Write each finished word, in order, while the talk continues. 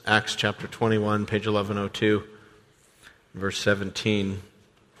Acts chapter 21, page 1102, verse 17.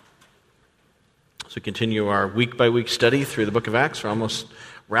 So we continue our week-by-week study through the book of Acts. We're almost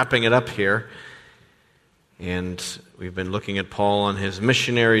wrapping it up here. And we've been looking at Paul on his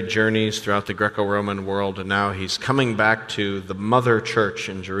missionary journeys throughout the Greco-Roman world, and now he's coming back to the mother church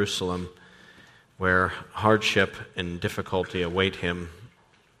in Jerusalem, where hardship and difficulty await him.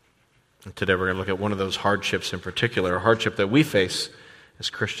 And today we're going to look at one of those hardships in particular, a hardship that we face as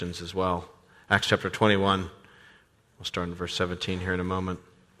Christians as well. Acts chapter 21. We'll start in verse 17 here in a moment.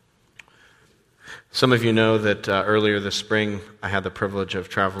 Some of you know that earlier this spring I had the privilege of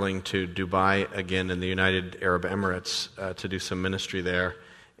traveling to Dubai again in the United Arab Emirates to do some ministry there.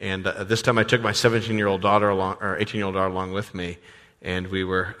 And this time I took my 17-year-old daughter along, or 18-year-old daughter along with me. And we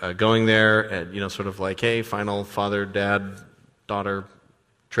were going there at, sort of like, hey, final father, dad, daughter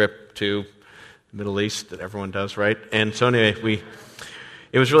trip to the Middle East that everyone does, right? And so anyway,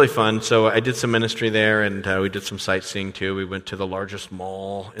 it was really fun. So I did some ministry there, and we did some sightseeing too. We went to the largest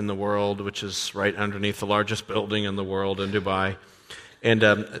mall in the world, which is right underneath the largest building in the world in Dubai. And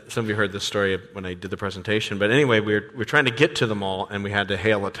some of you heard this story when I did the presentation. But anyway, we were trying to get to the mall, and we had to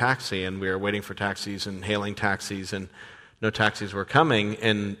hail a taxi, and we were waiting for taxis and hailing taxis, and no taxis were coming.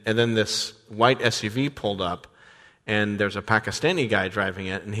 And then this white SUV pulled up, and there's a Pakistani guy driving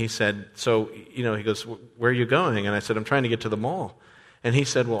it, and he said, he goes, where are you going? And I said, I'm trying to get to the mall. And he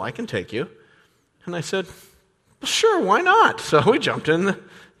said, well, I can take you. And I said, well, sure, why not? So we jumped in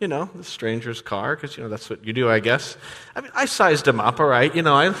the stranger's car, because, that's what you do, I guess. I mean, I sized him up, all right.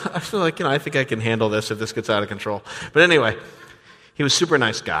 I feel like, I think I can handle this if this gets out of control. But anyway, he was a super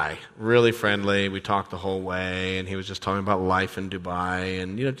nice guy, really friendly. We talked the whole way, and he was just talking about life in Dubai.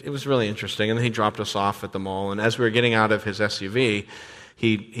 And, it was really interesting. And then he dropped us off at the mall. And as we were getting out of his SUV,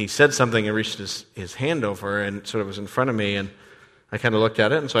 he said something and reached his hand over and sort of was in front of me. And I kind of looked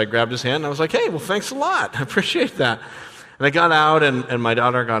at it, and so I grabbed his hand, and I was like, hey, well, thanks a lot. I appreciate that. And I got out, and my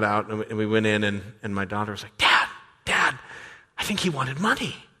daughter got out, and we went in, and my daughter was like, Dad, I think he wanted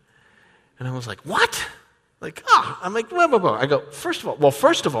money. And I was like, what? I'm like, whoa. I go, first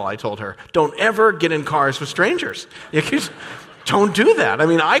of all, I told her, don't ever get in cars with strangers. Don't do that. I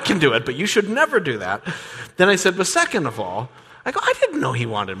mean, I can do it, but you should never do that. Then I said, but second of all, I go, I didn't know he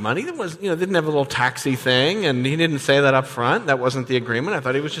wanted money. It was, didn't have a little taxi thing, and he didn't say that up front. That wasn't the agreement. I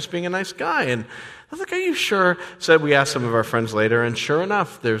thought he was just being a nice guy. And I was like, are you sure? So we asked some of our friends later, and sure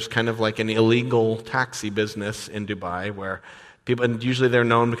enough, there's kind of like an illegal taxi business in Dubai where people, and usually they're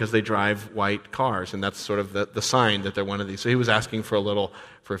known because they drive white cars, and that's sort of the sign that they're one of these. So he was asking for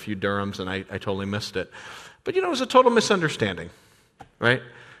a few dirhams, and I totally missed it. But it was a total misunderstanding, right?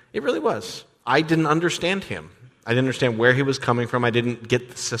 It really was. I didn't understand him. I didn't understand where he was coming from. I didn't get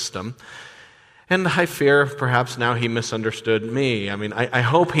the system. And I fear perhaps now he misunderstood me. I mean, I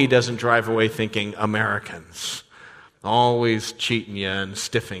hope he doesn't drive away thinking Americans, always cheating you and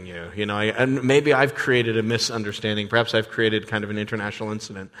stiffing you. And maybe I've created a misunderstanding. Perhaps I've created kind of an international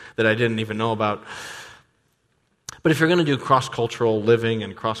incident that I didn't even know about. But if you're going to do cross-cultural living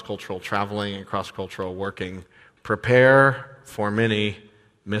and cross-cultural traveling and cross-cultural working, prepare for many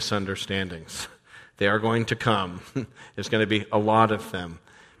misunderstandings. They are going to come. There's going to be a lot of them.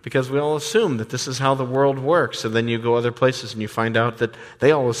 Because we all assume that this is how the world works. And then you go other places and you find out that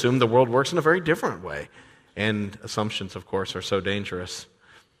they all assume the world works in a very different way. And assumptions, of course, are so dangerous.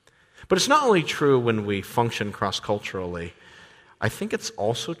 But it's not only true when we function cross-culturally. I think it's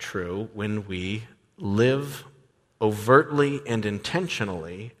also true when we live overtly and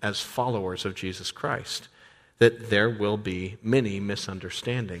intentionally as followers of Jesus Christ, that there will be many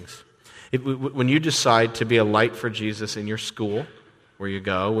misunderstandings. When you decide to be a light for Jesus in your school, where you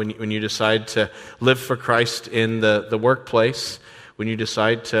go, when you decide to live for Christ in the workplace, when you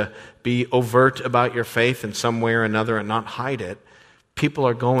decide to be overt about your faith in some way or another and not hide it, people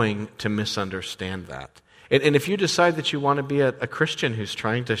are going to misunderstand that. And if you decide that you want to be a Christian who's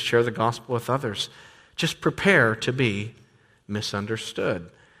trying to share the gospel with others, just prepare to be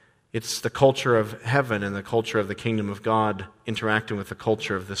misunderstood. It's the culture of heaven and the culture of the kingdom of God interacting with the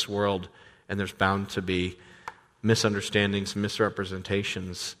culture of this world, and there's bound to be misunderstandings,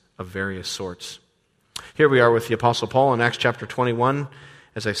 misrepresentations of various sorts. Here we are with the Apostle Paul in Acts chapter 21.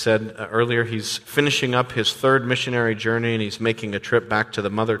 As I said earlier, he's finishing up his third missionary journey, and he's making a trip back to the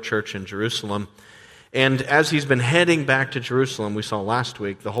mother church in Jerusalem. And as he's been heading back to Jerusalem, we saw last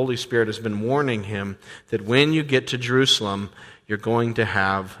week, the Holy Spirit has been warning him that when you get to Jerusalem, you're going to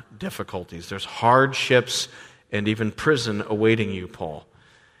have difficulties. There's hardships and even prison awaiting you, Paul.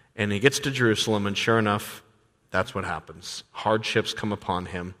 And he gets to Jerusalem, and sure enough, that's what happens. Hardships come upon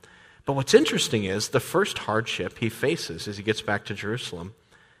him. But what's interesting is the first hardship he faces as he gets back to Jerusalem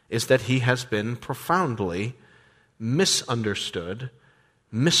is that he has been profoundly misunderstood,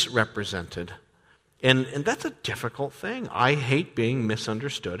 misrepresented. And that's a difficult thing. I hate being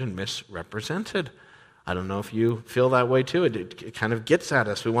misunderstood and misrepresented. I don't know if you feel that way too. It kind of gets at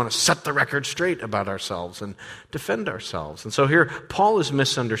us. We want to set the record straight about ourselves and defend ourselves. And so here, Paul is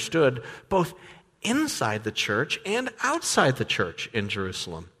misunderstood both inside the church and outside the church in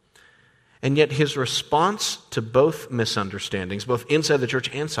Jerusalem. And yet his response to both misunderstandings, both inside the church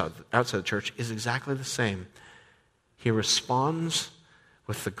and outside the church, is exactly the same. He responds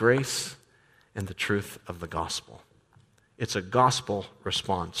with the grace and the truth of the gospel. It's a gospel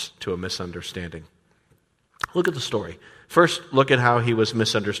response to a misunderstanding. Look at the story. First, look at how he was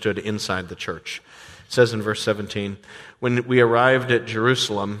misunderstood inside the church. It says in verse 17, "When we arrived at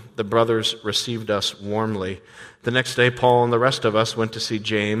Jerusalem, the brothers received us warmly. The next day, Paul and the rest of us went to see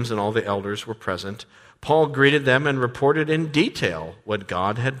James, and all the elders were present. Paul greeted them and reported in detail what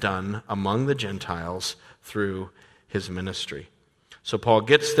God had done among the Gentiles through his ministry." So Paul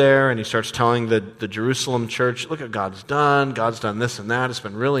gets there and he starts telling the Jerusalem church, look at God's done this and that. It's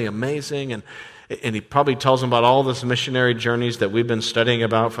been really amazing. And he probably tells them about all this missionary journeys that we've been studying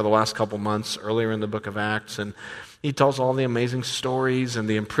about for the last couple months earlier in the book of Acts. And he tells all the amazing stories and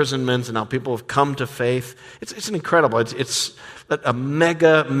the imprisonments and how people have come to faith. It's incredible. It's a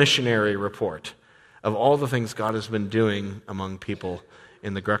mega missionary report of all the things God has been doing among people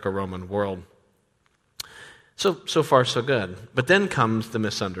in the Greco-Roman world. So far, so good. But then comes the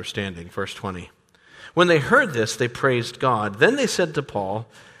misunderstanding, verse 20. "When they heard this, they praised God. Then they said to Paul,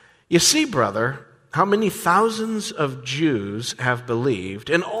 'You see, brother, how many thousands of Jews have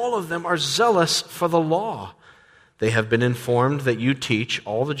believed, and all of them are zealous for the law. They have been informed that you teach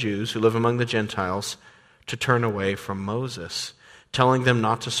all the Jews who live among the Gentiles to turn away from Moses, telling them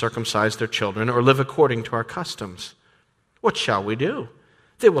not to circumcise their children or live according to our customs. What shall we do?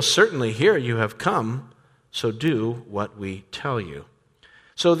 They will certainly hear you have come, so do what we tell you.'"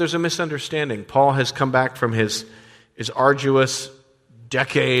 So there's a misunderstanding. Paul has come back from his arduous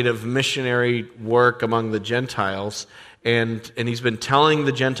decade of missionary work among the Gentiles, and he's been telling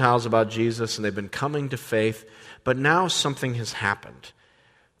the Gentiles about Jesus, and they've been coming to faith, but now something has happened.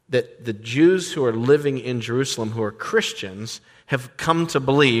 That the Jews who are living in Jerusalem, who are Christians, have come to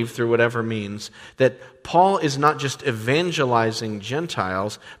believe through whatever means that Paul is not just evangelizing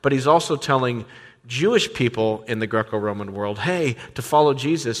Gentiles, but he's also telling Jewish people in the Greco-Roman world, hey, to follow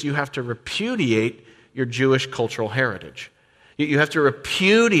Jesus, you have to repudiate your Jewish cultural heritage. You have to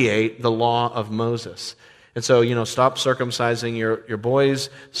repudiate the law of Moses. And so, stop circumcising your boys,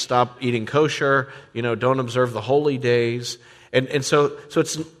 stop eating kosher, don't observe the holy days. And so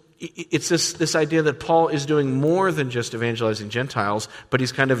it's this idea that Paul is doing more than just evangelizing Gentiles, but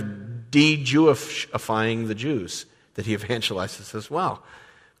he's kind of de-Jewifying the Jews that he evangelizes as well.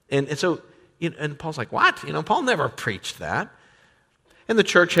 And so, and Paul's like, what? Paul never preached that. And the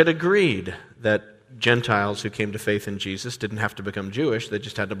church had agreed that Gentiles who came to faith in Jesus didn't have to become Jewish, they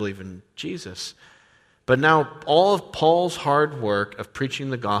just had to believe in Jesus. But now all of Paul's hard work of preaching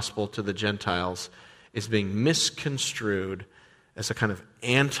the gospel to the Gentiles is being misconstrued as a kind of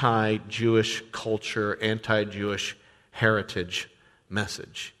anti-Jewish culture, anti-Jewish heritage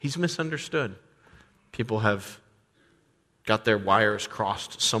message. He's misunderstood. People have got their wires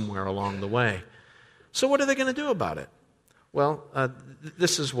crossed somewhere along the way. So what are they going to do about it? Well,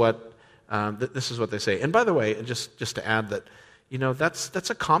 this is what they say. And by the way, just to add that, that's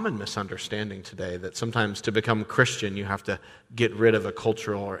a common misunderstanding today, that sometimes to become Christian, you have to get rid of a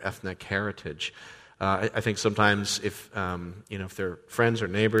cultural or ethnic heritage. I think sometimes if they're friends or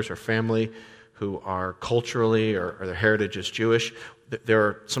neighbors or family who are culturally or their heritage is Jewish, there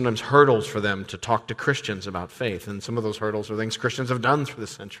are sometimes hurdles for them to talk to Christians about faith. And some of those hurdles are things Christians have done through the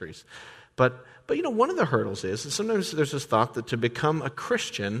centuries. But one of the hurdles is that sometimes there's this thought that to become a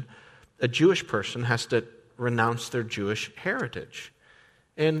Christian, a Jewish person has to renounce their Jewish heritage.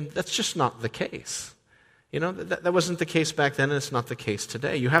 And that's just not the case. That wasn't the case back then, and it's not the case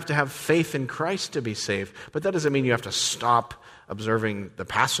today. You have to have faith in Christ to be saved, but that doesn't mean you have to stop observing the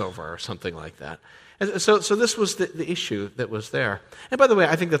Passover or something like that. And so this was the issue that was there. And by the way,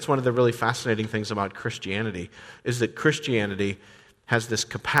 I think that's one of the really fascinating things about Christianity, is that Christianity has this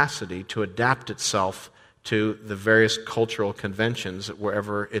capacity to adapt itself to the various cultural conventions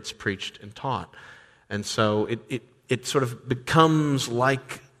wherever it's preached and taught. And so it sort of becomes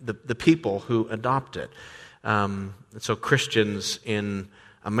like the people who adopt it. So Christians in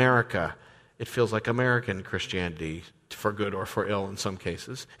America, it feels like American Christianity. for good or for ill in some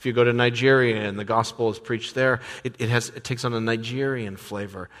cases. If you go to Nigeria and the gospel is preached there, it takes on a Nigerian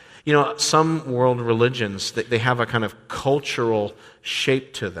flavor. You know, some world religions, they have a kind of cultural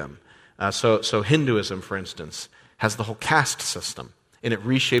shape to them. So Hinduism, for instance, has the whole caste system, and it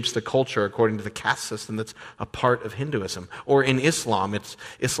reshapes the culture according to the caste system that's a part of Hinduism. Or in Islam,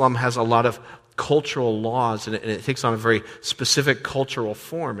 Islam has a lot of cultural laws, and it takes on a very specific cultural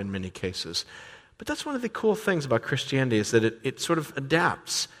form in many cases. But that's one of the cool things about Christianity, is that it sort of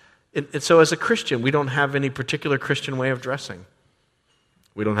adapts. And so as a Christian, we don't have any particular Christian way of dressing.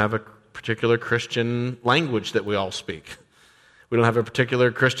 We don't have a particular Christian language that we all speak. We don't have a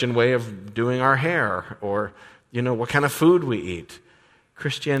particular Christian way of doing our hair or, what kind of food we eat.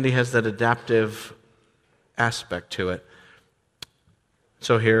 Christianity has that adaptive aspect to it.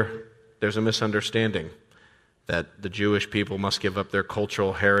 So here, there's a misunderstanding that the Jewish people must give up their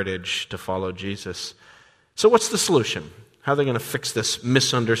cultural heritage to follow Jesus. So what's the solution? How are they going to fix this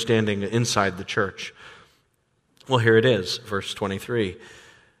misunderstanding inside the church? Well, here it is, verse 23.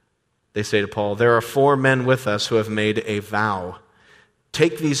 They say to Paul, "There are 4 men with us who have made a vow.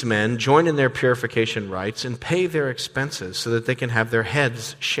 Take these men, join in their purification rites, and pay their expenses so that they can have their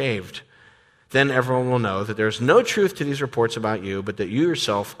heads shaved. Then everyone will know that there is no truth to these reports about you, but that you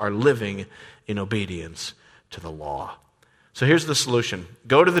yourself are living in obedience to the law." So here's the solution.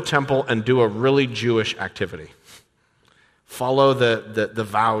 Go to the temple and do a really Jewish activity. Follow the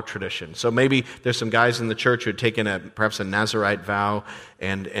vow tradition. So maybe there's some guys in the church who had taken perhaps a Nazirite vow,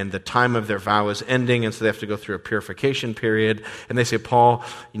 and the time of their vow is ending, and so they have to go through a purification period. And they say, "Paul,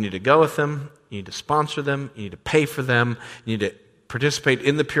 you need to go with them, you need to sponsor them, you need to pay for them, you need to participate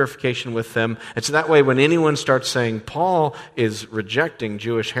in the purification with them." And so that way, when anyone starts saying Paul is rejecting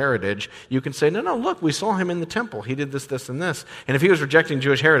Jewish heritage, you can say, no, look, we saw him in the temple. He did this, this, and this. And if he was rejecting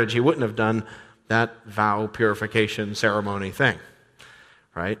Jewish heritage, he wouldn't have done that vow purification ceremony thing,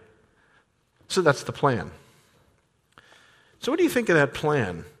 right? So that's the plan. So what do you think of that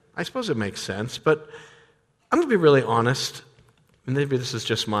plan? I suppose it makes sense, but I'm going to be really honest, and maybe this is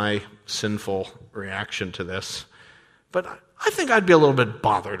just my sinful reaction to this, but I think I'd be a little bit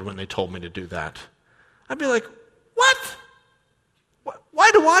bothered when they told me to do that. I'd be like, what? Why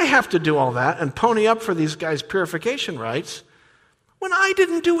do I have to do all that and pony up for these guys' purification rites when I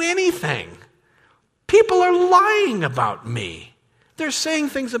didn't do anything? People are lying about me. They're saying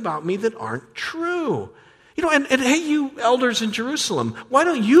things about me that aren't true. And hey, you elders in Jerusalem, why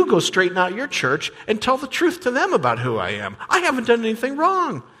don't you go straighten out your church and tell the truth to them about who I am? I haven't done anything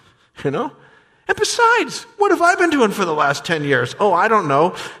wrong, And besides, what have I been doing for the last 10 years? Oh, I don't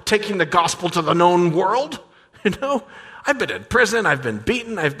know, taking the gospel to the known world, I've been in prison, I've been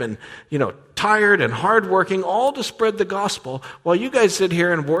beaten, I've been, tired and hardworking, all to spread the gospel, while you guys sit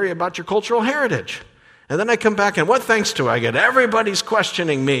here and worry about your cultural heritage. And then I come back, and what thanks do I get? Everybody's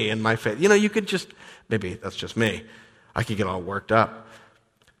questioning me and my faith. You could just, maybe that's just me, I could get all worked up.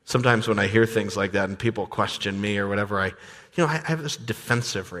 Sometimes when I hear things like that and people question me or whatever, I have this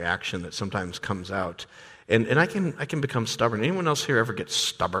defensive reaction that sometimes comes out. And I can become stubborn. Anyone else here ever get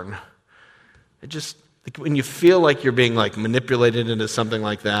stubborn? When you feel like you're being manipulated into something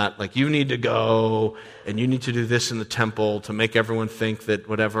like that, like you need to go and you need to do this in the temple to make everyone think that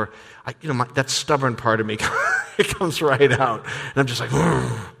whatever, that stubborn part of me, it comes right out. And I'm just like,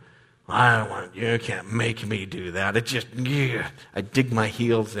 you can't make me do that. I dig my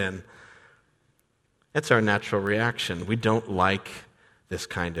heels in. That's our natural reaction. We don't like this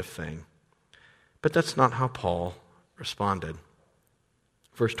kind of thing. But that's not how Paul responded.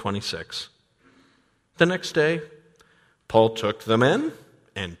 Verse 26. The next day, Paul took the men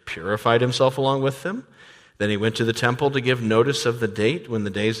and purified himself along with them. Then he went to the temple to give notice of the date when the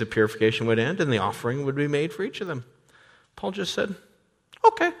days of purification would end and the offering would be made for each of them. Paul just said,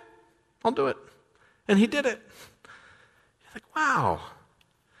 "Okay, I'll do it." And he did it. You're like, wow.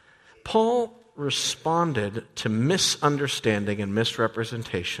 Paul responded to misunderstanding and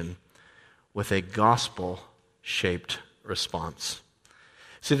misrepresentation with a gospel-shaped response.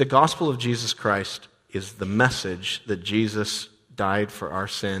 See, the gospel of Jesus Christ is the message that Jesus died for our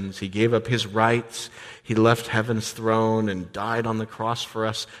sins. He gave up his rights. He left heaven's throne and died on the cross for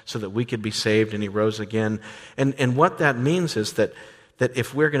us so that we could be saved, and he rose again. And what that means is that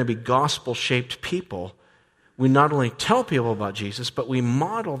if we're going to be gospel-shaped people, we not only tell people about Jesus, but we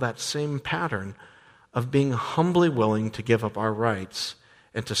model that same pattern of being humbly willing to give up our rights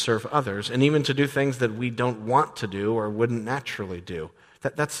and to serve others, and even to do things that we don't want to do or wouldn't naturally do.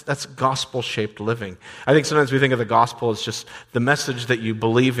 That's gospel-shaped living. I think sometimes we think of the gospel as just the message that you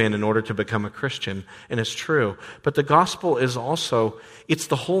believe in order to become a Christian, and it's true. But the gospel is also, it's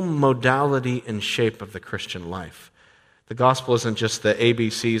the whole modality and shape of the Christian life. The gospel isn't just the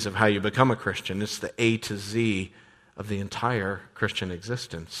ABCs of how you become a Christian. It's the A to Z of the entire Christian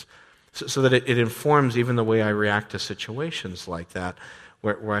existence. So that it informs even the way I react to situations like that,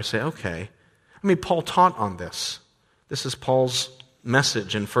 where I say, okay. I mean, Paul taught on this. This is Paul's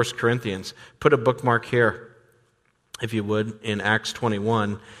message in 1 Corinthians. Put a bookmark here, if you would, in Acts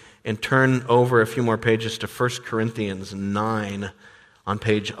 21, and turn over a few more pages to 1 Corinthians 9 on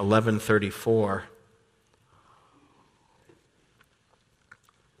page 1134.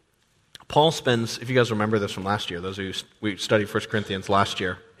 Paul spends, if you guys remember this from last year, those of you we studied 1 Corinthians last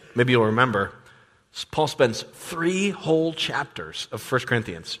year, maybe you'll remember, Paul spends 3 whole chapters of 1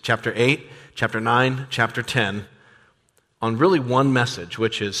 Corinthians, chapter 8, chapter 9, chapter 10, on really one message,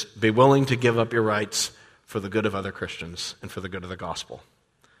 which is be willing to give up your rights for the good of other Christians and for the good of the gospel.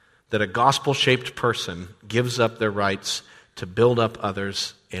 That a gospel-shaped person gives up their rights to build up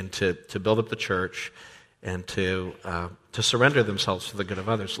others and to build up the church and to surrender themselves for the good of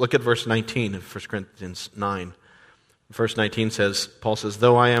others. Look at verse 19 of 1 Corinthians 9. Verse 19 says, Paul says,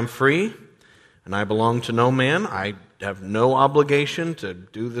 though I am free and I belong to no man, I have no obligation to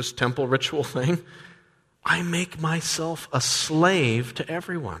do this temple ritual thing. I make myself a slave to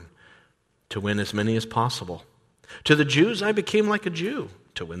everyone to win as many as possible. To the Jews, I became like a Jew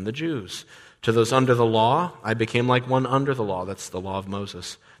to win the Jews. To those under the law, I became like one under the law. That's the law of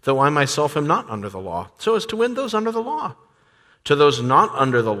Moses. Though I myself am not under the law, so as to win those under the law. To those not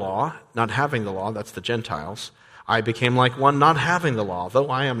under the law, not having the law, that's the Gentiles, I became like one not having the law, though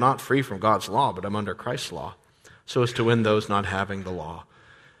I am not free from God's law, but I'm under Christ's law, so as to win those not having the law.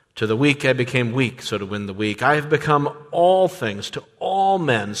 To the weak I became weak, so to win the weak. I have become all things to all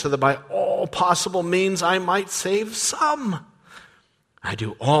men, so that by all possible means I might save some. I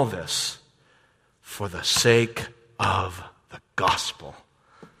do all this for the sake of the gospel,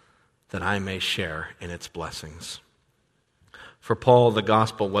 that I may share in its blessings. For Paul, the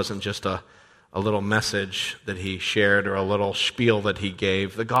gospel wasn't just a little message that he shared or a little spiel that he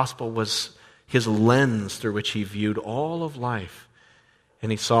gave. The gospel was his lens through which he viewed all of life.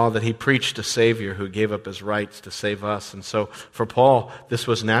 And he saw that he preached a Savior who gave up his rights to save us. And so for Paul, this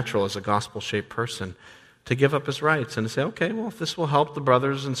was natural as a gospel-shaped person to give up his rights and to say, okay, well, if this will help the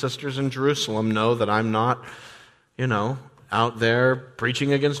brothers and sisters in Jerusalem know that I'm not, out there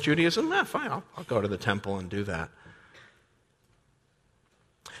preaching against Judaism, fine, I'll go to the temple and do that.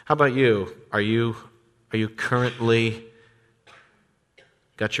 How about you? Are you currently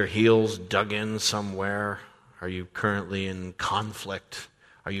got your heels dug in somewhere? Are you currently in conflict?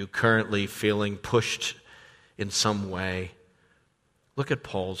 Are you currently feeling pushed in some way? Look at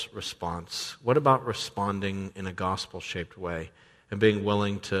Paul's response. What about responding in a gospel-shaped way and being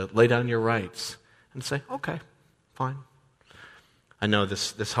willing to lay down your rights and say, okay, fine. I know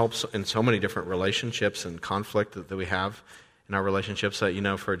this helps in so many different relationships and conflict that we have in our relationships.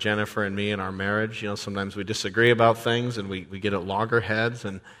 That, for Jennifer and me in our marriage, sometimes we disagree about things and we get at loggerheads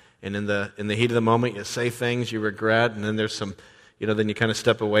and in the heat of the moment you say things you regret, and then there's some, then you kind of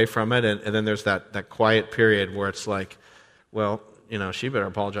step away from it, and then there's that quiet period where it's like, well, she better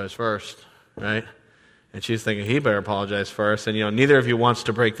apologize first, right? And she's thinking he better apologize first, and neither of you wants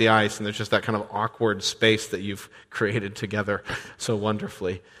to break the ice, and there's just that kind of awkward space that you've created together so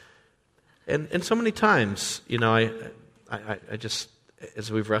wonderfully. And so many times, I just,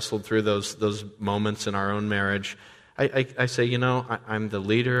 as we've wrestled through those moments in our own marriage, I say, I'm the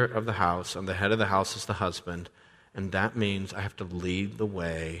leader of the house, I'm the head of the house as the husband, and that means I have to lead the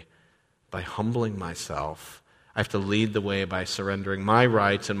way by humbling myself. I have to lead the way by surrendering my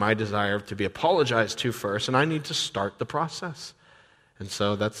rights and my desire to be apologized to first, and I need to start the process. And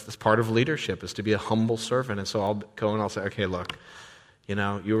so that's part of leadership, is to be a humble servant. And so I'll go and I'll say, okay, look, you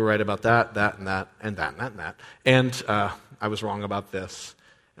were right about that, and that, and that, and that, and that. And I was wrong about this,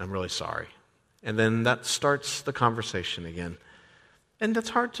 and I'm really sorry. And then that starts the conversation again. And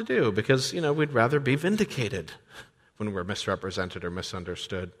that's hard to do because, we'd rather be vindicated when we're misrepresented or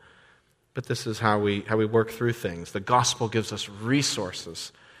misunderstood. But this is how we work through things. The gospel gives us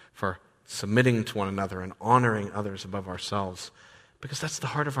resources for submitting to one another and honoring others above ourselves, because that's the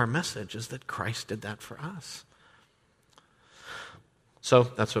heart of our message, is that Christ did that for us. So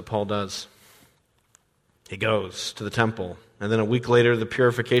that's what Paul does. He goes to the temple, and then a week later the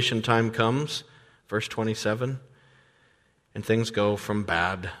purification time comes, verse 27, and things go from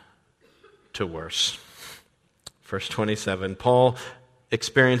bad to worse. Verse 27, Paul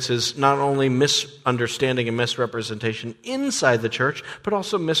experiences not only misunderstanding and misrepresentation inside the church, but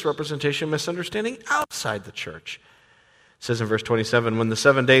also misrepresentation and misunderstanding outside the church. It says in verse 27, when the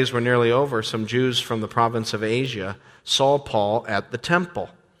 7 days were nearly over, some Jews from the province of Asia saw Paul at the temple.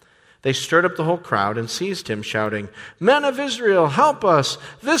 They stirred up the whole crowd and seized him, shouting, "Men of Israel, help us!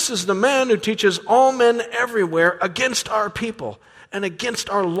 This is the man who teaches all men everywhere against our people and against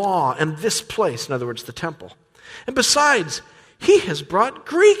our law and this place," in other words, the temple. "And besides, he has brought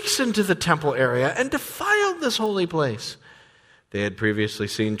Greeks into the temple area and defiled this holy place." They had previously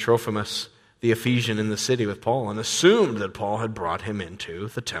seen Trophimus, the Ephesian, in the city with Paul and assumed that Paul had brought him into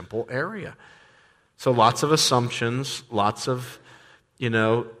the temple area. So lots of assumptions, lots of,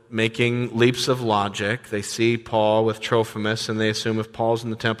 making leaps of logic. They see Paul with Trophimus, and they assume if Paul's in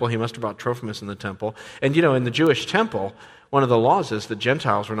the temple, he must have brought Trophimus in the temple. And, in the Jewish temple, one of the laws is that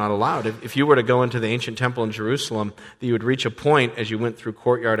Gentiles were not allowed. If you were to go into the ancient temple in Jerusalem, you would reach a point as you went through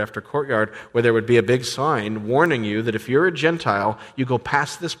courtyard after courtyard where there would be a big sign warning you that if you're a Gentile, you go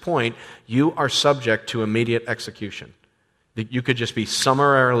past this point, you are subject to immediate execution. You could just be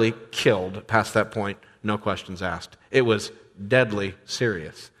summarily killed past that point, no questions asked. It was deadly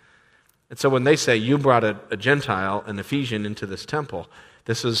serious. And so when they say, you brought a Gentile, an Ephesian, into this temple,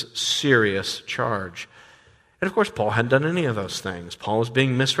 this is serious charge. And of course, Paul hadn't done any of those things. Paul was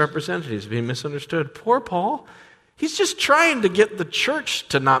being misrepresented. He was being misunderstood. Poor Paul. He's just trying to get the church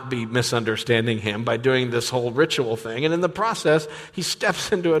to not be misunderstanding him by doing this whole ritual thing. And in the process, he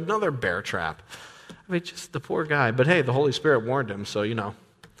steps into another bear trap. Just the poor guy. But hey, the Holy Spirit warned him, so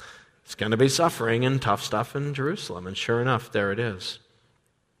it's going to be suffering and tough stuff in Jerusalem. And sure enough, there it is.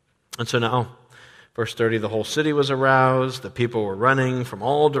 And so now, verse 30, the whole city was aroused. The people were running from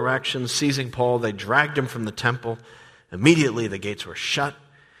all directions, seizing Paul. They dragged him from the temple. Immediately the gates were shut.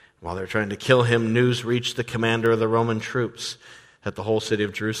 While they were trying to kill him, news reached the commander of the Roman troops that the whole city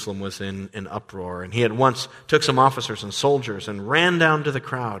of Jerusalem was in uproar. And he at once took some officers and soldiers and ran down to the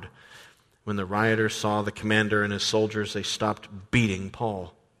crowd. When the rioters saw the commander and his soldiers, they stopped beating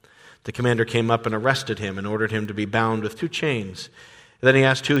Paul. The commander came up and arrested him and ordered him to be bound with 2 chains. Then he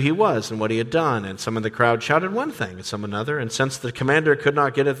asked who he was and what he had done, and some of the crowd shouted one thing and some another. And since the commander could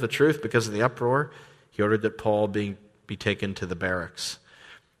not get at the truth because of the uproar, he ordered that Paul be taken to the barracks.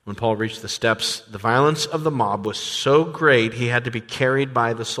 When Paul reached the steps, the violence of the mob was so great he had to be carried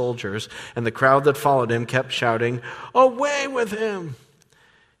by the soldiers, and the crowd that followed him kept shouting, "Away with him!"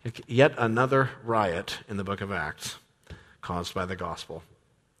 Yet another riot in the book of Acts caused by the gospel.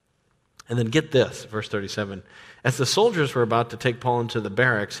 And then get this, verse 37. As the soldiers were about to take Paul into the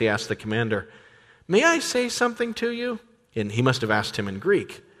barracks, he asked the commander, "May I say something to you?" And he must have asked him in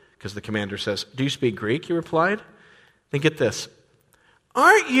Greek, because the commander says, "Do you speak Greek?" He replied. Then get this.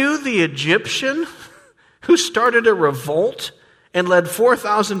 "Aren't you the Egyptian who started a revolt and led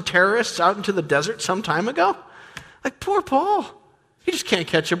 4,000 terrorists out into the desert some time ago?" Like, poor Paul. He just can't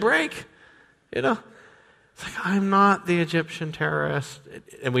catch a break. It's like, I'm not the Egyptian terrorist.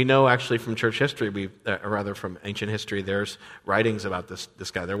 And we know actually from church history, rather from ancient history, there's writings about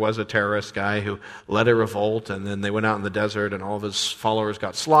this guy. There was a terrorist guy who led a revolt, and then they went out in the desert, and all of his followers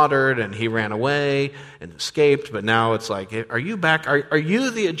got slaughtered, and he ran away and escaped. But now it's like, are you back? Are you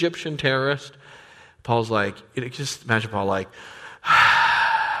the Egyptian terrorist? Paul's like, just imagine Paul like,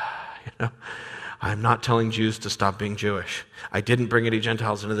 I'm not telling Jews to stop being Jewish. I didn't bring any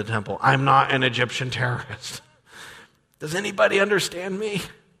Gentiles into the temple. I'm not an Egyptian terrorist. Does anybody understand me?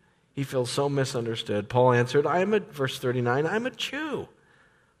 He feels so misunderstood. Paul answered, verse 39, I'm a Jew.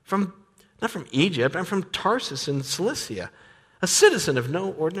 Not from Egypt, I'm from Tarsus in Cilicia, a citizen of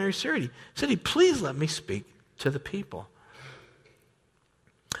no ordinary city. Please let me speak to the people.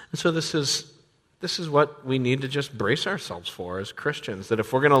 And so this is what we need to just brace ourselves for as Christians, that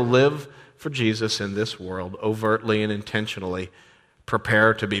if we're going to live for Jesus in this world overtly and intentionally,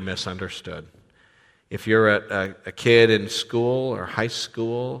 prepare to be misunderstood. If you're a kid in school or high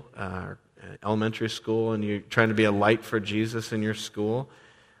school or elementary school and you're trying to be a light for Jesus in your school,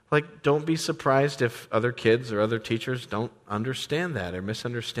 don't be surprised if other kids or other teachers don't understand that or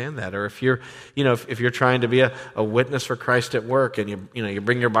misunderstand that. Or if you're trying to be a witness for Christ at work and you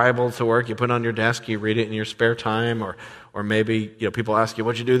bring your Bible to work, you put it on your desk, you read it in your spare time, or maybe people ask you,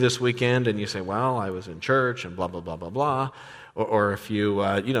 "What'd you do this weekend?" and you say, "Well, I was in church," and blah blah blah blah blah. Or if you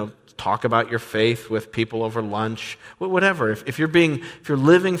talk about your faith with people over lunch, whatever. If you're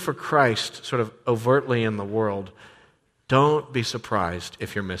living for Christ sort of overtly in the world, don't be surprised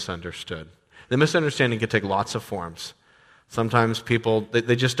if you're misunderstood. The misunderstanding can take lots of forms. Sometimes people,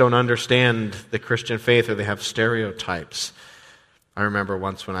 they just don't understand the Christian faith, or they have stereotypes. I remember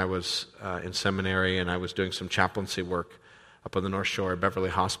once when I was in seminary and I was doing some chaplaincy work up on the North Shore at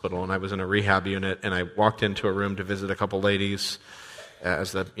Beverly Hospital, and I was in a rehab unit, and I walked into a room to visit a couple ladies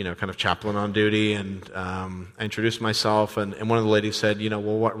as the kind of chaplain on duty, and I introduced myself, and one of the ladies said, "Well,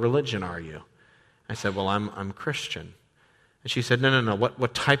 what religion are you?" I said, "Well, I'm Christian." And she said, no,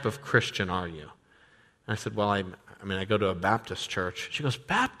 what type of Christian are you? And I said, well, I go to a Baptist church. She goes,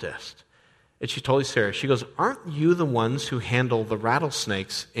 Baptist? And she's totally serious. She goes, aren't you the ones who handle the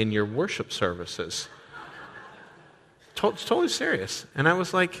rattlesnakes in your worship services? Totally serious. And I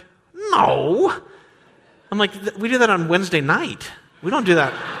was like, no. I'm like, we do that on Wednesday night. We don't do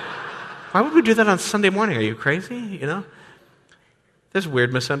that. Why would we do that on Sunday morning? Are you crazy? You know? There's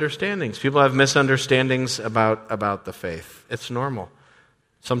weird misunderstandings. People have misunderstandings about the faith. It's normal.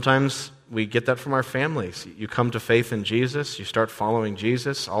 Sometimes we get that from our families. You come to faith in Jesus, you start following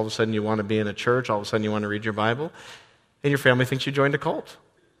Jesus, all of a sudden you want to be in a church, all of a sudden you want to read your Bible, and your family thinks you joined a cult.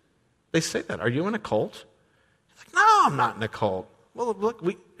 They say that. Are you in a cult? It's like, no, I'm not in a cult. Well, look,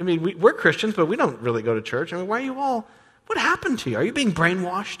 we're Christians, but we don't really go to church. Why are you all, what happened to you? Are you being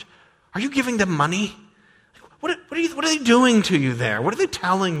brainwashed? Are you giving them money? What are they doing to you there? What are they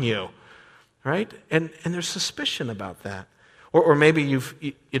telling you? Right? And there's suspicion about that. Or maybe you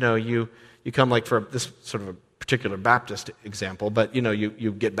come like for this sort of a particular Baptist example, but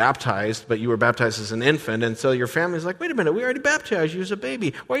you get baptized, but you were baptized as an infant, and so your family's like, wait a minute, we already baptized you as a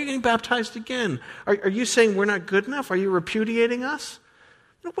baby. Why are you getting baptized again? Are you saying we're not good enough? Are you repudiating us?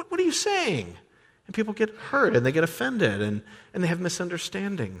 What are you saying? And people get hurt and they get offended and they have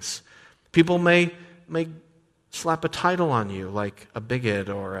misunderstandings. People may slap a title on you like a bigot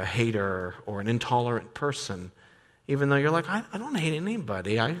or a hater or an intolerant person, even though you're like, I don't hate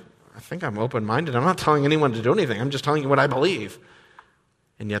anybody. I think I'm open-minded. I'm not telling anyone to do anything. I'm just telling you what I believe.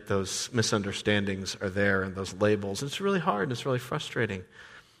 And yet those misunderstandings are there and those labels. It's really hard and it's really frustrating.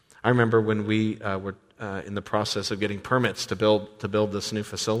 I remember when we were in the process of getting permits to build this new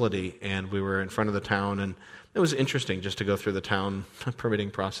facility, and we were in front of the town, and it was interesting just to go through the town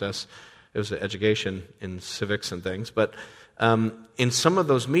permitting process. It was an education in civics and things. But in some of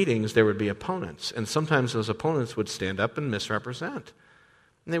those meetings, there would be opponents. And sometimes those opponents would stand up and misrepresent.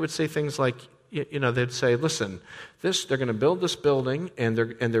 And they would say things like, they'd say, listen, they're going to build this building, and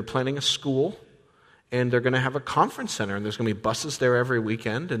they're planning a school, and they're going to have a conference center, and there's going to be buses there every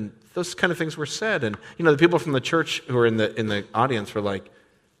weekend. And those kind of things were said. And, the people from the church who were in the audience were like,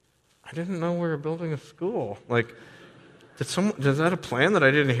 I didn't know we were building a school. Like, is that a plan that I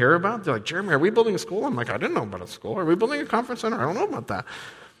didn't hear about? They're like, Jeramie, are we building a school? I'm like, I didn't know about a school. Are we building a conference center? I don't know about that.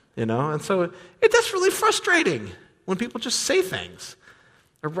 And so that's really frustrating when people just say things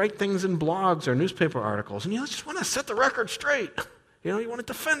or write things in blogs or newspaper articles, and you just want to set the record straight. You want to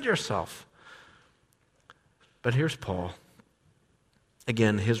defend yourself. But here's Paul.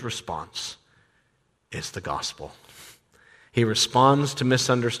 Again, his response is the gospel. He responds to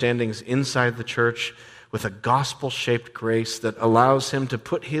misunderstandings inside the church with a gospel-shaped grace that allows him to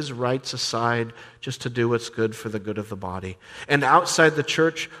put his rights aside just to do what's good for the good of the body. And outside the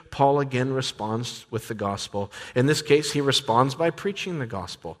church, Paul again responds with the gospel. In this case, he responds by preaching the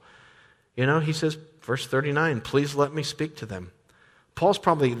gospel. He says, verse 39, please let me speak to them. Paul's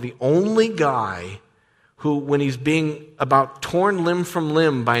probably the only guy who, when he's being about torn limb from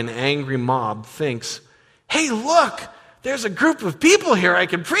limb by an angry mob, thinks, hey, look, there's a group of people here I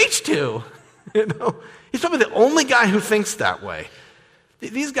can preach to. He's probably the only guy who thinks that way.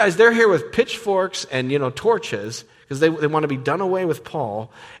 These guys, they're here with pitchforks and, torches because they want to be done away with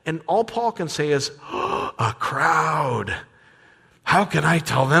Paul. And all Paul can say is, a crowd. How can I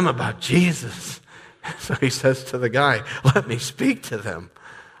tell them about Jesus? So he says to the guy, let me speak to them.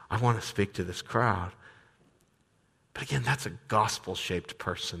 I want to speak to this crowd. But again, that's a gospel-shaped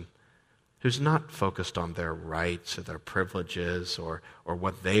person who's not focused on their rights or their privileges or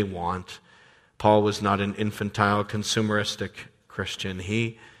what they want. Paul was not an infantile, consumeristic Christian.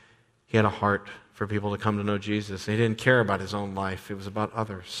 He had a heart for people to come to know Jesus. He didn't care about his own life. It was about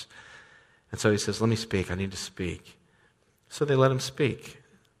others. And so he says, let me speak. I need to speak. So they let him speak.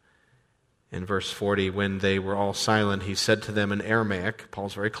 In verse 40, when they were all silent, he said to them in Aramaic,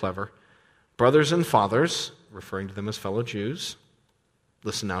 Paul's very clever, brothers and fathers, referring to them as fellow Jews,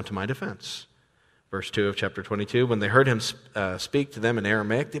 listen now to my defense. Verse 2 of chapter 22, when they heard him speak to them in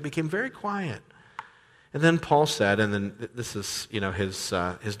Aramaic, they became very quiet. And then Paul said, and then this is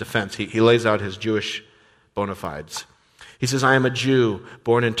his defense. He lays out his Jewish bona fides. He says, I am a Jew,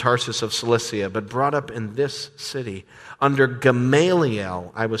 born in Tarsus of Cilicia, but brought up in this city. Under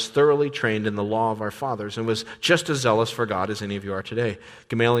Gamaliel, I was thoroughly trained in the law of our fathers and was just as zealous for God as any of you are today.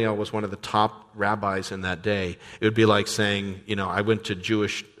 Gamaliel was one of the top rabbis in that day. It would be like saying, I went to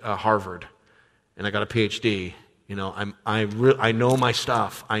Jewish Harvard and I got a PhD. I know my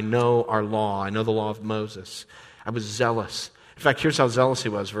stuff. I know our law. I know the law of Moses. I was zealous. In fact, here's how zealous he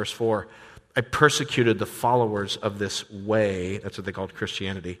was, verse 4. I persecuted the followers of this way, that's what they called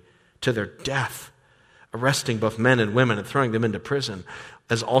Christianity, to their death. arresting both men and women and throwing them into prison,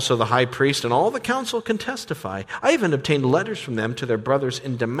 as also the high priest and all the council can testify. I even obtained letters from them to their brothers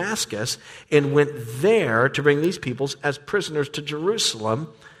in Damascus and went there to bring these peoples as prisoners to Jerusalem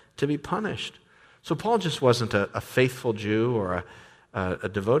to be punished. So Paul just wasn't a faithful Jew or a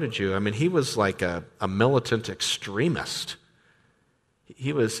devoted Jew. I mean, he was like a militant extremist.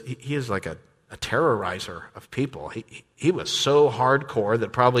 He is like a terrorizer of people. He was so hardcore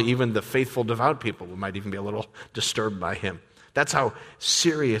that probably even the faithful, devout people might even be a little disturbed by him. That's how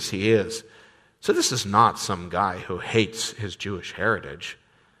serious he is. So this is not some guy who hates his Jewish heritage.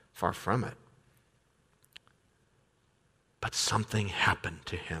 Far from it. But something happened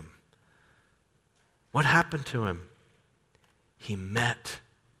to him. What happened to him? He met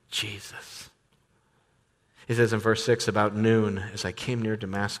Jesus. He says in verse 6, about noon, as I came near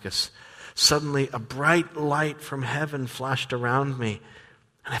Damascus, suddenly a bright light from heaven flashed around me,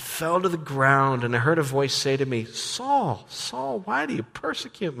 and I fell to the ground, and I heard a voice say to me, Saul, Saul, why do you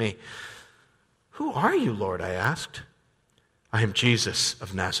persecute me? Who are you, Lord? I asked. I am Jesus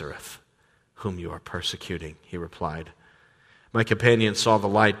of Nazareth, whom you are persecuting, he replied. My companions saw the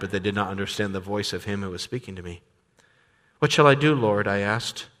light, but they did not understand the voice of him who was speaking to me. What shall I do, Lord? I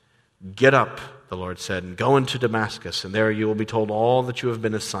asked. Get up, the Lord said, and go into Damascus, and there you will be told all that you have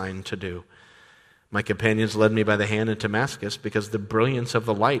been assigned to do. My companions led me by the hand into Damascus because the brilliance of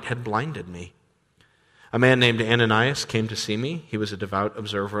the light had blinded me. A man named Ananias came to see me. He was a devout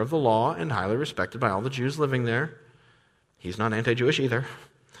observer of the law and highly respected by all the Jews living there. He's not anti-Jewish either.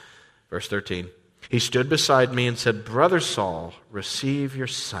 Verse 13. He stood beside me and said, Brother Saul, receive your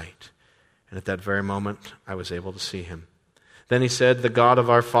sight. And at that very moment, I was able to see him. Then he said, the God of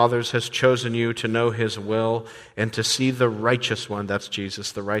our fathers has chosen you to know his will and to see the righteous one, that's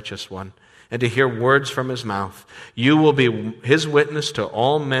Jesus, the righteous one, and to hear words from his mouth. You will be his witness to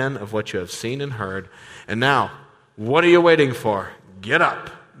all men of what you have seen and heard. And now, what are you waiting for? Get up,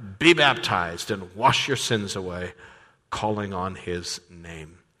 be baptized, and wash your sins away, calling on his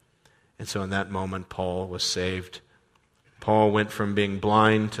name. And so in that moment, Paul was saved. Paul went from being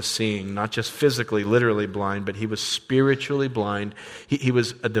blind to seeing, not just physically, literally blind, but he was spiritually blind. He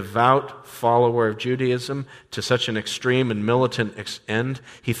was a devout follower of Judaism to such an extreme and militant end.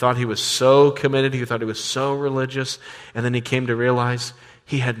 He thought he was so committed, he thought he was so religious, and then he came to realize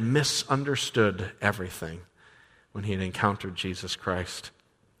he had misunderstood everything when he had encountered Jesus Christ.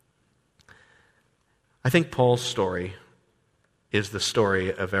 I think Paul's story is the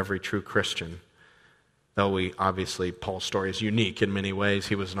story of every true Christian. Though Paul's story is unique in many ways.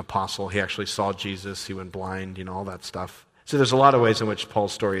 He was an apostle. He actually saw Jesus. He went blind, all that stuff. So there's a lot of ways in which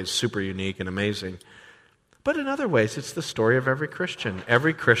Paul's story is super unique and amazing. But in other ways, it's the story of every Christian.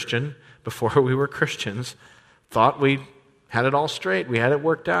 Every Christian, before we were Christians, thought we had it all straight. We had it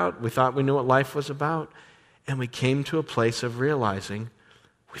worked out. We thought we knew what life was about. And we came to a place of realizing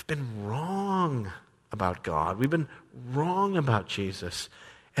we've been wrong about God. We've been wrong about Jesus.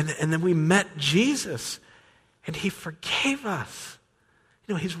 And then we met Jesus, and he forgave us.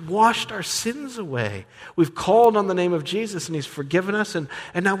 He's washed our sins away. We've called on the name of Jesus, and he's forgiven us, and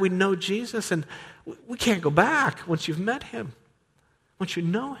now we know Jesus, and we can't go back once you've met him, once you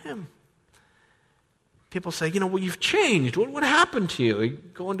know him. People say, well, you've changed. What happened to you? You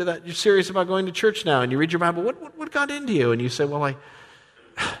go into that, you're serious about going to church now, and you read your Bible. What got into you? And you say, well,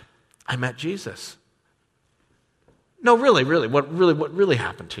 I met Jesus. No, really, what really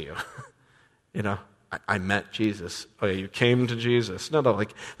happened to you? I met Jesus. Oh yeah, you came to Jesus. No,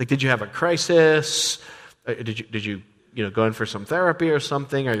 like did you have a crisis? Did you go in for some therapy or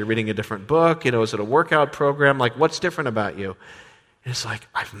something? Are you reading a different book? Is it a workout program? What's different about you? And it's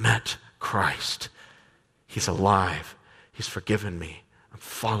I've met Christ. He's alive. He's forgiven me. I'm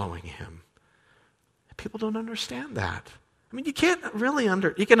following him. And people don't understand that. You can't really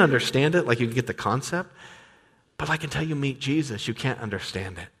you can understand it, you can get the concept. But until you meet Jesus, you can't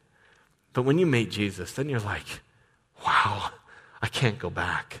understand it. But when you meet Jesus, then you're wow, I can't go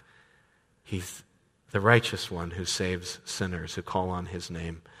back. He's the righteous one who saves sinners who call on his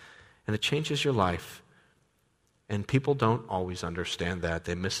name. And it changes your life. And people don't always understand that.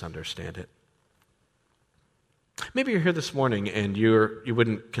 They misunderstand it. Maybe you're here this morning and you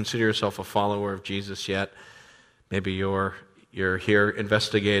wouldn't consider yourself a follower of Jesus yet. Maybe you're here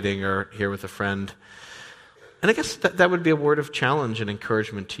investigating or here with a friend. And I guess that would be a word of challenge and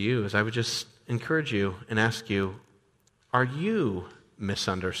encouragement to you, as I would just encourage you and ask you, are you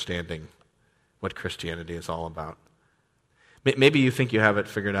misunderstanding what Christianity is all about? Maybe you think you have it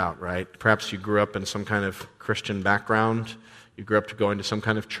figured out, right? Perhaps you grew up in some kind of Christian background. You grew up to going to some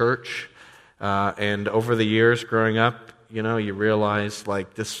kind of church. And over the years growing up, you realize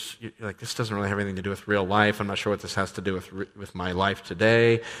this doesn't really have anything to do with real life. I'm not sure what this has to do with my life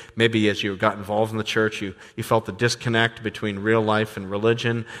today. Maybe as you got involved in the church, you felt the disconnect between real life and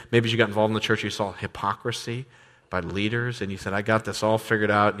religion. Maybe as you got involved in the church, you saw hypocrisy by leaders, and you said, I got this all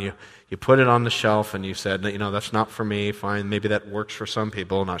figured out, and you put it on the shelf, and you said, that's not for me. Fine, maybe that works for some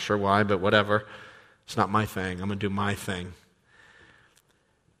people. Not sure why, but whatever. It's not my thing. I'm going to do my thing.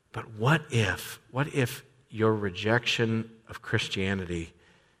 But what if your rejection of Christianity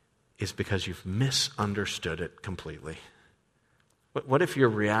is because you've misunderstood it completely? What if you're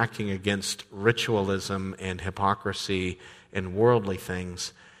reacting against ritualism and hypocrisy and worldly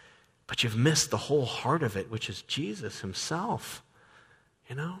things, but you've missed the whole heart of it, which is Jesus himself?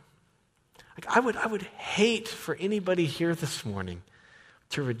 I would hate for anybody here this morning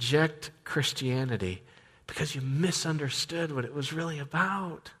to reject Christianity because you misunderstood what it was really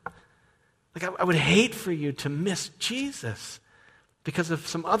about. I would hate for you to miss Jesus because of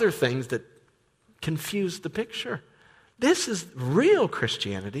some other things that confuse the picture. This is real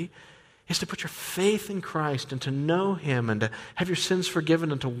Christianity, is to put your faith in Christ and to know him and to have your sins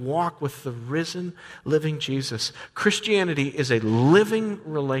forgiven and to walk with the risen, living Jesus. Christianity is a living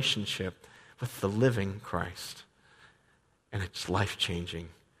relationship with the living Christ. And it's life-changing.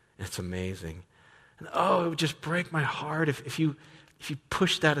 And it's amazing. And it would just break my heart if you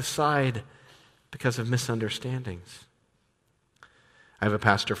push that aside because of misunderstandings. I have a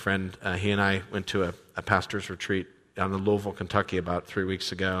pastor friend. He and I went to a pastor's retreat down in Louisville, Kentucky about 3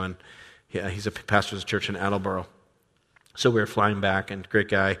 weeks ago, and he's a pastor of a church in Attleboro. So we were flying back, and great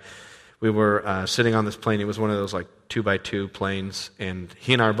guy. We were sitting on this plane. It was one of those 2x2 planes, and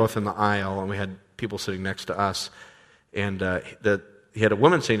he and I were both in the aisle, and we had people sitting next to us. And he had a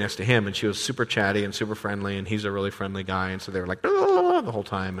woman sitting next to him, and she was super chatty and super friendly, and he's a really friendly guy, and so they were like, blah, blah, blah, the whole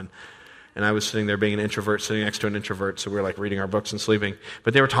time. And I was sitting there being an introvert, sitting next to an introvert, so we were reading our books and sleeping.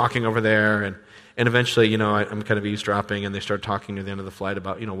 But they were talking over there, and eventually, I'm kind of eavesdropping, and they started talking near the end of the flight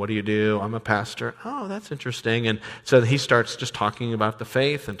about, what do you do? I'm a pastor. Oh, that's interesting. And so he starts just talking about the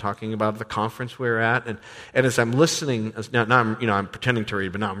faith and talking about the conference we were at. And as I'm listening, now I'm pretending to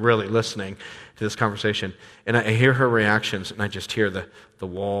read, but now I'm really listening to this conversation. And I hear her reactions, and I just hear the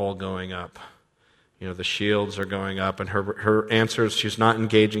wall going up. The shields are going up, and her answers, she's not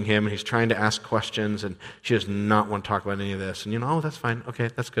engaging him, and he's trying to ask questions, and she does not want to talk about any of this. And, that's fine. Okay,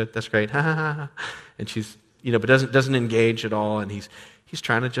 that's good. That's great. Ha, ha, ha, ha. And she's, but doesn't engage at all, and he's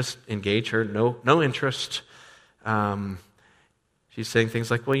trying to just engage her. No interest. She's saying things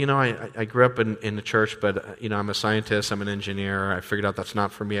like, well, I grew up in the church, but, I'm a scientist, I'm an engineer, I figured out that's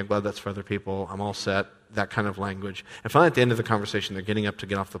not for me, I'm glad that's for other people, I'm all set, that kind of language. And finally, at the end of the conversation, they're getting up to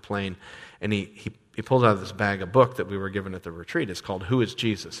get off the plane, and he pulls out of this bag a book that we were given at the retreat. It's called Who is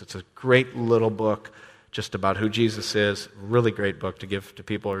Jesus? It's a great little book just about who Jesus is, really great book to give to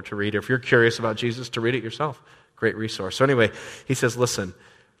people or to read. Or if you're curious about Jesus, to read it yourself. Great resource. So anyway, he says, listen,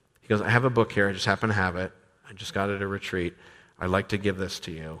 he goes, I have a book here, I just happen to have it, I just got it at a retreat. I'd like to give this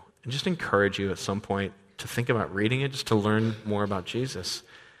to you and just encourage you at some point to think about reading it, just to learn more about Jesus.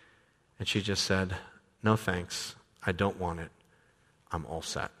 And she just said, no thanks, I don't want it, I'm all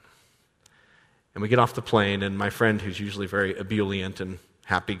set. And we get off the plane, and my friend, who's usually very ebullient and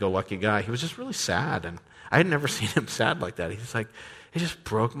happy-go-lucky guy, he was just really sad, and I had never seen him sad like that. He's like, it just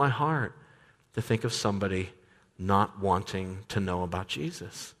broke my heart to think of somebody not wanting to know about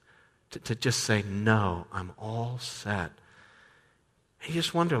Jesus, to just say, no, I'm all set. You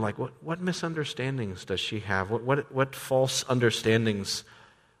just wonder, what misunderstandings does she have? What false understandings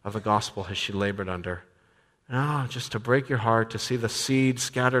of the gospel has she labored under? Just to break your heart, to see the seed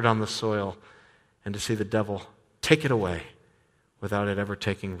scattered on the soil, and to see the devil take it away without it ever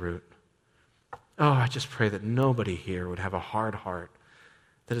taking root. I just pray that nobody here would have a hard heart.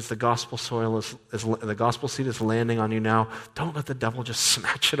 That as the gospel soil as the gospel seed is landing on you now, don't let the devil just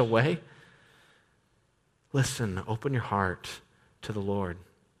snatch it away. Listen, open your heart to the Lord.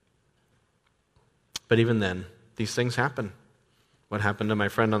 But even then, these things happen. What happened to my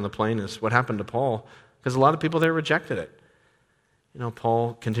friend on the plane is what happened to Paul, because a lot of people there rejected it.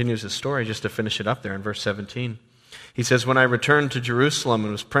 Paul continues his story just to finish it up there in verse 17. He says, when I returned to Jerusalem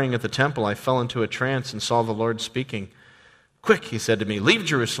and was praying at the temple, I fell into a trance and saw the Lord speaking. Quick, he said to me, leave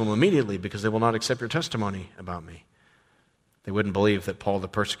Jerusalem immediately, because they will not accept your testimony about me. They wouldn't believe that Paul the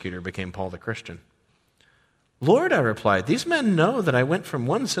persecutor became Paul the Christian. Lord, I replied, these men know that I went from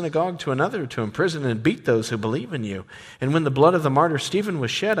one synagogue to another to imprison and beat those who believe in you. And when the blood of the martyr Stephen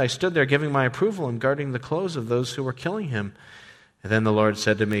was shed, I stood there giving my approval and guarding the clothes of those who were killing him. And then the Lord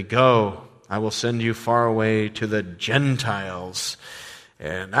said to me, go, I will send you far away to the Gentiles.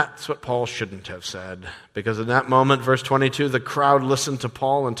 And that's what Paul shouldn't have said. Because in that moment, verse 22, the crowd listened to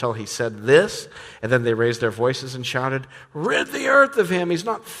Paul until he said this, and then they raised their voices and shouted, "Rid the earth of him, he's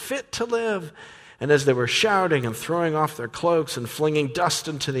not fit to live." And as they were shouting and throwing off their cloaks and flinging dust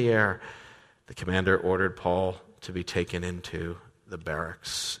into the air, the commander ordered Paul to be taken into the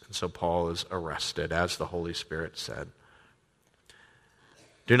barracks. And so Paul is arrested, as the Holy Spirit said.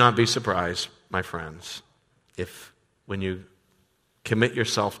 Do not be surprised, my friends, if when you commit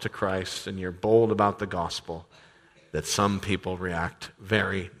yourself to Christ and you're bold about the gospel, that some people react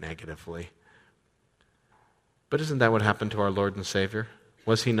very negatively. But isn't that what happened to our Lord and Savior?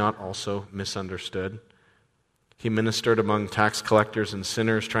 Was he not also misunderstood? He ministered among tax collectors and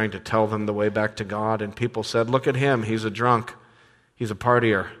sinners, trying to tell them the way back to God, and people said, "Look at him, he's a drunk, he's a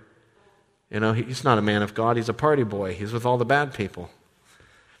partier. He's not a man of God, he's a party boy, he's with all the bad people."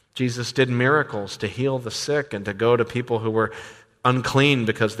 Jesus did miracles to heal the sick and to go to people who were unclean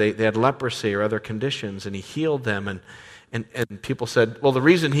because they had leprosy or other conditions, and he healed them. And people said, well, the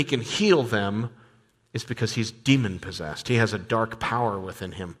reason he can heal them is because he's demon-possessed. He has a dark power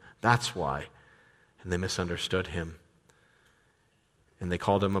within him. That's why. And they misunderstood him. And they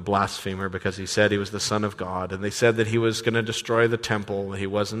called him a blasphemer because he said he was the Son of God. And they said that he was going to destroy the temple. He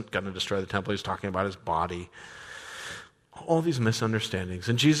wasn't going to destroy the temple. He was talking about his body. All these misunderstandings.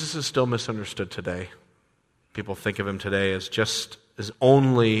 And Jesus is still misunderstood today. People think of him today as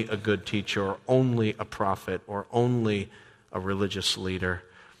only a good teacher, or only a prophet, or only a religious leader.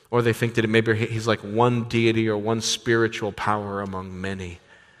 Or they think that maybe he's like one deity or one spiritual power among many.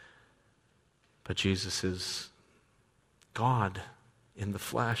 But Jesus is God in the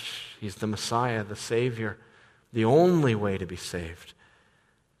flesh. He's the Messiah, the Savior, the only way to be saved,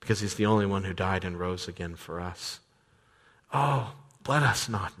 because he's the only one who died and rose again for us. Oh, let us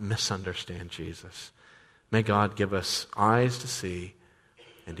not misunderstand Jesus. May God give us eyes to see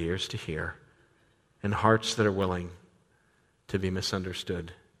and ears to hear and hearts that are willing to be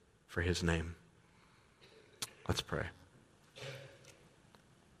misunderstood for his name. Let's pray.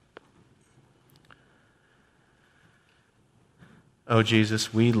 Oh,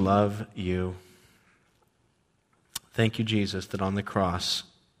 Jesus, we love you. Thank you, Jesus, that on the cross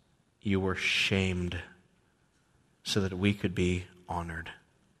you were shamed so that we could be honored.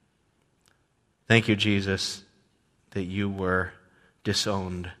 Thank you, Jesus, that you were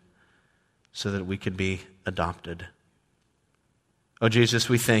disowned so that we could be adopted. Oh, Jesus,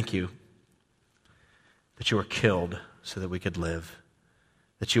 we thank you that you were killed so that we could live,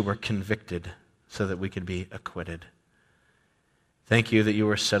 that you were convicted so that we could be acquitted. Thank you that you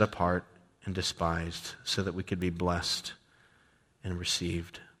were set apart and despised so that we could be blessed and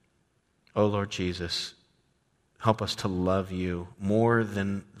received. Oh, Lord Jesus, help us to love you more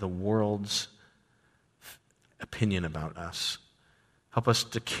than the world's opinion about us. Help us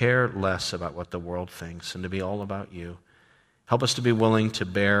to care less about what the world thinks and to be all about you. Help us to be willing to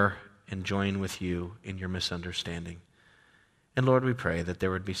bear and join with you in your misunderstanding. And Lord, we pray that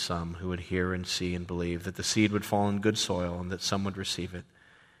there would be some who would hear and see and believe, that the seed would fall in good soil and that some would receive it.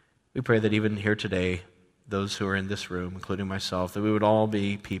 We pray that even here today, those who are in this room, including myself, that we would all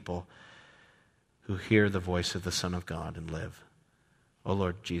be people who hear the voice of the Son of God and live. Oh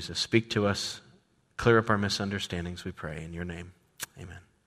Lord Jesus, speak to us. Clear up our misunderstandings, we pray in your name. Amen.